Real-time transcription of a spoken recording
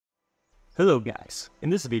Hello guys, in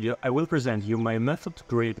this video I will present you my method to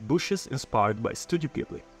create bushes inspired by Studio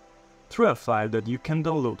Ghibli. Through a file that you can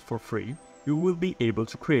download for free, you will be able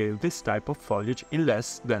to create this type of foliage in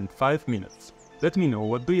less than 5 minutes. Let me know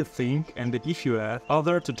what do you think and if you have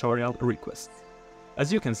other tutorial requests.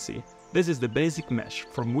 As you can see, this is the basic mesh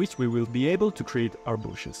from which we will be able to create our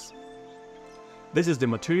bushes. This is the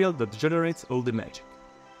material that generates all the magic.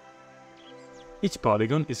 Each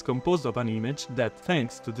polygon is composed of an image that,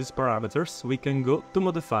 thanks to these parameters, we can go to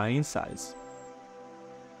modify in size.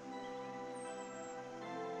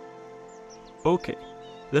 Okay,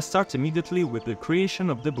 let's start immediately with the creation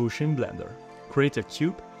of the bush in Blender. Create a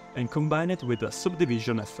cube and combine it with a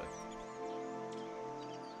subdivision effect.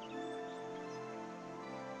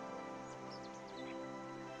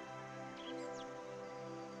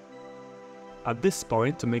 At this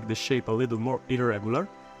point, to make the shape a little more irregular,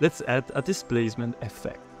 let's add a displacement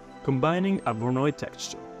effect, combining a Voronoi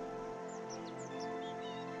texture.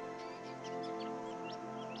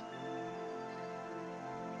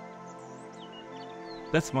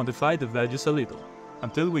 Let's modify the values a little,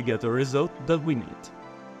 until we get a result that we need.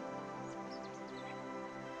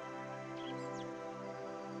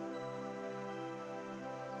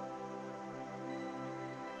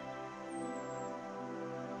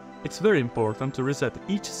 It's very important to reset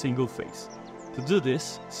each single face. To do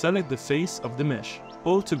this, select the face of the mesh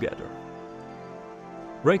all together.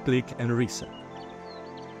 Right-click and reset.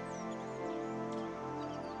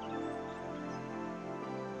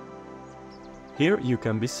 Here you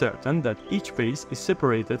can be certain that each face is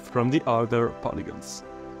separated from the other polygons.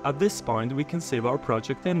 At this point we can save our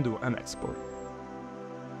project and do an export.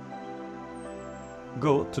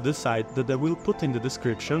 Go to the site that I will put in the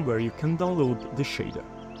description where you can download the shader,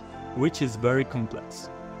 which is very complex.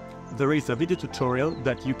 There is a video tutorial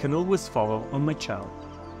that you can always follow on my channel,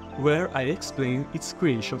 where I explain its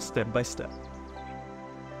creation step by step.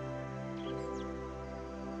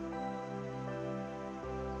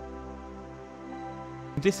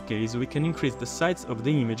 In this case, we can increase the size of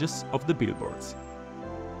the images of the billboards.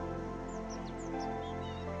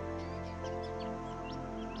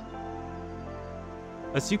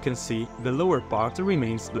 As you can see, the lower part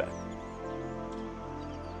remains black.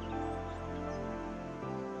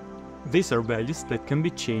 These are values that can be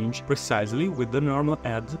changed precisely with the normal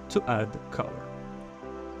add to add color.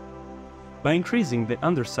 By increasing the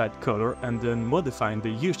underside color and then modifying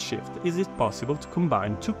the hue shift, is it possible to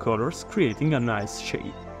combine two colors, creating a nice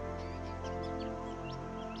shade.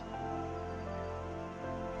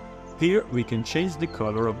 Here we can change the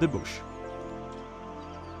color of the bush.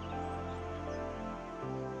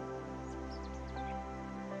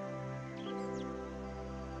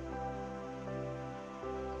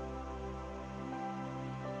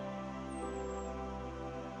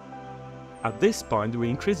 At this point we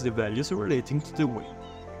increase the values relating to the wind.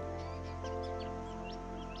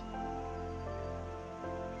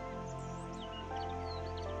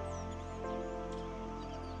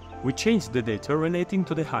 We change the data relating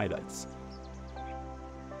to the highlights.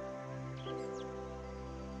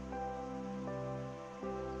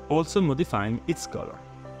 Also modifying its color.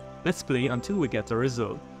 Let's play until we get a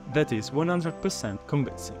result that is 100%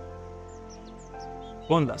 convincing.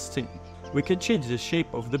 One last thing. We can change the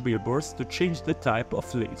shape of the billboards to change the type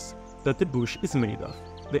of leaves that the bush is made of.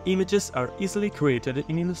 The images are easily created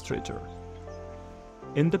in Illustrator.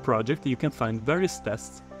 In the project you can find various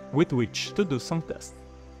tests with which to do some tests.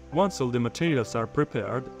 Once all the materials are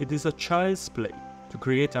prepared, it is a child's play to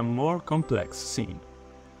create a more complex scene.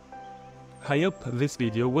 I hope this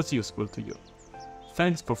video was useful to you.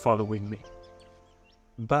 Thanks for following me.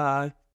 Bye!